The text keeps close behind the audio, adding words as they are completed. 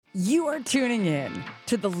You are tuning in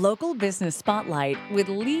to the Local Business Spotlight with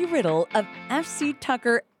Lee Riddle of FC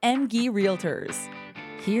Tucker MG Realtors.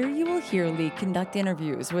 Here you will hear Lee conduct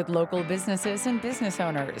interviews with local businesses and business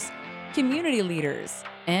owners, community leaders,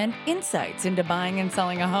 and insights into buying and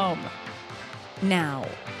selling a home. Now,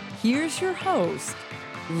 here's your host,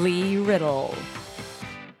 Lee Riddle.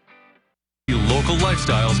 Local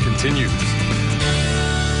Lifestyles continues.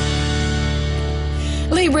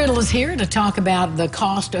 Lee Riddle is here to talk about the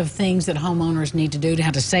cost of things that homeowners need to do to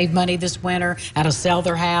how to save money this winter, how to sell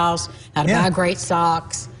their house, how to buy great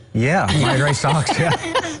socks. Yeah, buy great socks,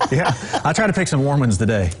 yeah. I'll try to pick some warm ones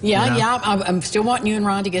today. I'm still wanting you and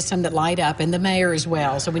Ron to get some that light up, and the mayor as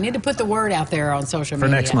well. So we need to put the word out there on social media.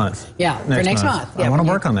 For next month. Yeah, for next month. Yeah, I want to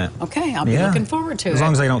work on that. Okay, I'll be looking forward to it. As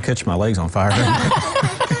long as they don't catch my legs on fire.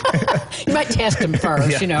 You might test them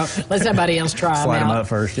first, let somebody else try them out. Slide them up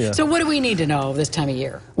first, yeah. So what do we need to know this time of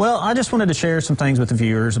year? Well, I just wanted to share some things with the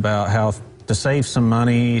viewers about how to save some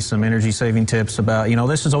money, some energy saving tips about,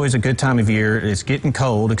 this is always a good time of year. It's getting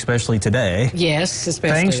cold, especially today. Yes,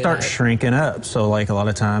 especially Things start shrinking up. So like a lot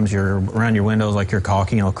of times you're around your windows, like your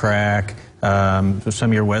caulking will crack. Some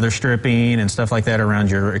of your weather stripping and stuff like that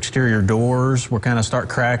around your exterior doors will kind of start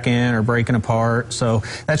cracking or breaking apart. So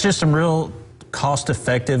that's just some real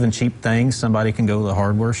cost-effective and cheap things somebody can go to the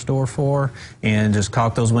hardware store for and just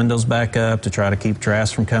caulk those windows back up to try to keep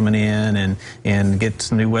drafts from coming in and get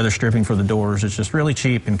some new weather stripping for the doors. It's just really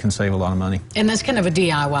cheap and can save a lot of money. And that's kind of a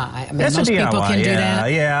DIY. I mean, that's most a DIY, people can do that.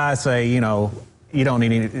 Yeah, I say, you don't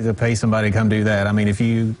need to pay somebody to come do that. I mean, if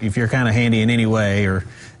you're kind of handy in any way, or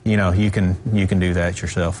you can do that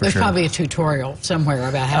yourself. There's probably a tutorial somewhere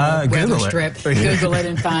about how to weather strip. Google it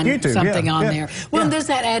and find YouTube, something on there. Well, does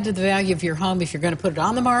that add to the value of your home if you're going to put it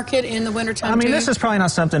on the market in the wintertime? I mean, this is probably not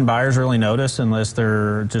something buyers really notice unless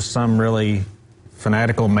they're just some really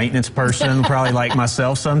fanatical maintenance person, probably like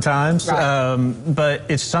myself sometimes. Right. But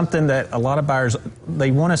it's something that a lot of buyers, they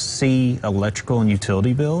want to see electrical and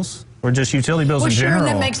utility bills, or just utility bills in general. Sure,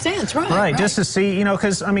 that makes sense, right? Right, just to see,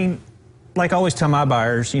 because, like I always tell my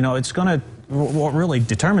buyers, what really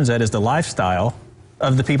determines that is the lifestyle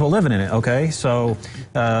of the people living in it, okay? So,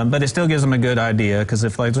 but it still gives them a good idea, because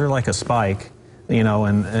if there's like a spike, in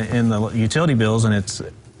the utility bills and it's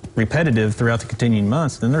repetitive throughout the continuing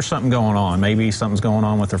months, then there's something going on. Maybe something's going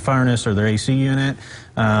on with their furnace or their AC unit.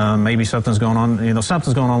 Maybe something's going on,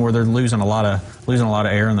 something's going on where they're losing a lot of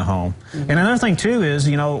air in the home. Mm-hmm. And another thing too is,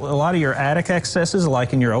 a lot of your attic accesses,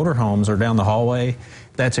 like in your older homes or down the hallway,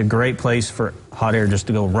 that's a great place for hot air just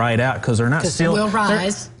to go right out, because they're not sealed. It will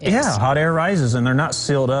rise. Yes. Yeah, hot air rises and they're not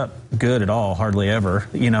sealed up good at all, hardly ever.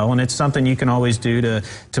 And it's something you can always do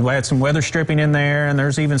to add some weather stripping in there. And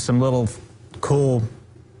there's even some little cool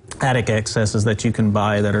attic accesses that you can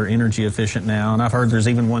buy that are energy efficient now. And I've heard there's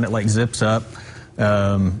even one that zips up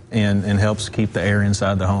and helps keep the air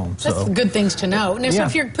inside the home. That's good things to know. Now, so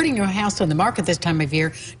if you're putting your house on the market this time of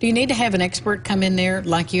year, do you need to have an expert come in there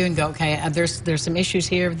like you and go, okay, there's some issues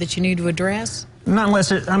here that you need to address? Not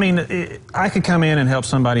unless I could come in and help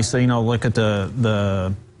somebody say, look at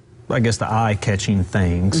the eye-catching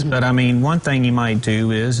things. Mm-hmm. But one thing you might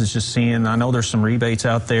do is just seeing, I know there's some rebates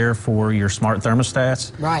out there for your smart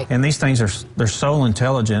thermostats. Right. And these things they're so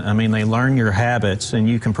intelligent. They learn your habits, and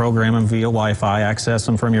you can program them via Wi-Fi, access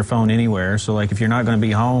them from your phone anywhere. So if you're not going to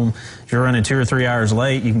be home, if you're running 2 or 3 hours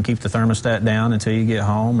late, you can keep the thermostat down until you get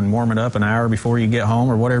home and warm it up an hour before you get home,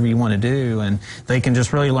 or whatever you want to do. And they can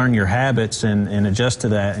just really learn your habits and adjust to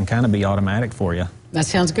that and kind of be automatic for you. That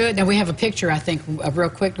sounds good. Now, we have a picture, I think, real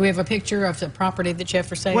quick. Do we have a picture of the property that you have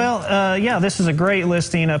for sale? Well, this is a great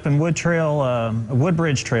listing up in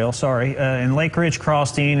Woodbridge Trail, in Lake Ridge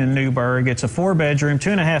Crossing in Newburgh. It's a 4-bedroom,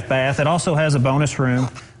 2.5 bath. It also has a bonus room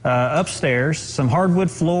upstairs, some hardwood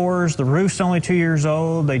floors. The roof's only 2 years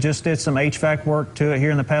old. They just did some HVAC work to it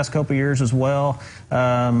here in the past couple of years as well.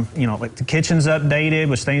 The kitchen's updated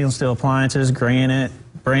with stainless steel appliances, granite,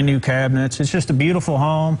 brand new cabinets. It's just a beautiful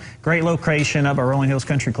home. Great location up at Rolling Hills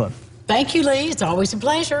Country Club. Thank you, Lee. It's always a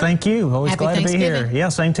pleasure. Thank you. Always Happy glad to be here. Thanksgiving. Yeah,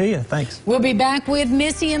 same to you. Thanks. We'll be back with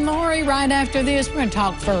Missy and Lori right after this. We're going to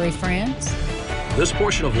talk furry friends. This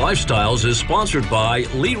portion of Lifestyles is sponsored by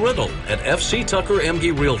Lee Riddle at FC Tucker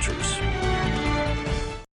MG Realtors.